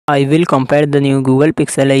I will compare the new Google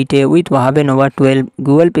Pixel 8a with Huawei Nova 12.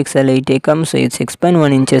 Google Pixel 8a comes with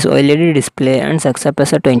 6.1 inches OLED display and success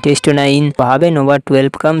ratio 20:9. Huawei Nova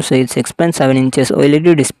 12 comes with 6.7 inches OLED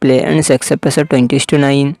display and success ratio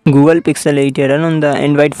 20:9. Google Pixel 8a run on the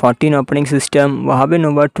Android 14 operating system. Huawei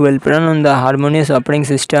Nova 12 run on the Harmonious operating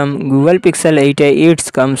system. Google Pixel 8a it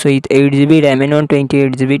comes with 8GB RAM and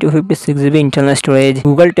 128GB to 56GB internal storage.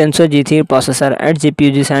 Google Tensor G3 processor at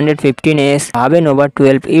GPU G715S. Huawei Nova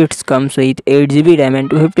 12 it comes with 8GB RAM and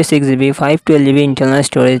 256GB 512GB internal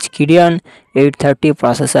storage. Kirin 830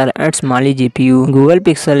 processor at Mali GPU. Google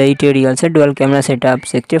Pixel 8 real set dual camera setup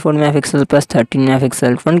 64 megapixel plus 13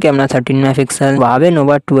 megapixel front camera 13 megapixel. Huawei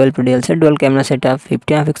Nova 12 real set dual camera setup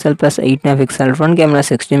 50 megapixel plus 8 megapixel front camera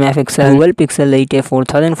 60 megapixel. Google Pixel 8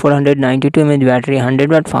 4492 mAh battery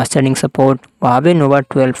 100 watt fast charging support. Huawei Nova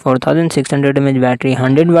 12 4600 mAh battery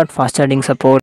 100 watt fast charging support.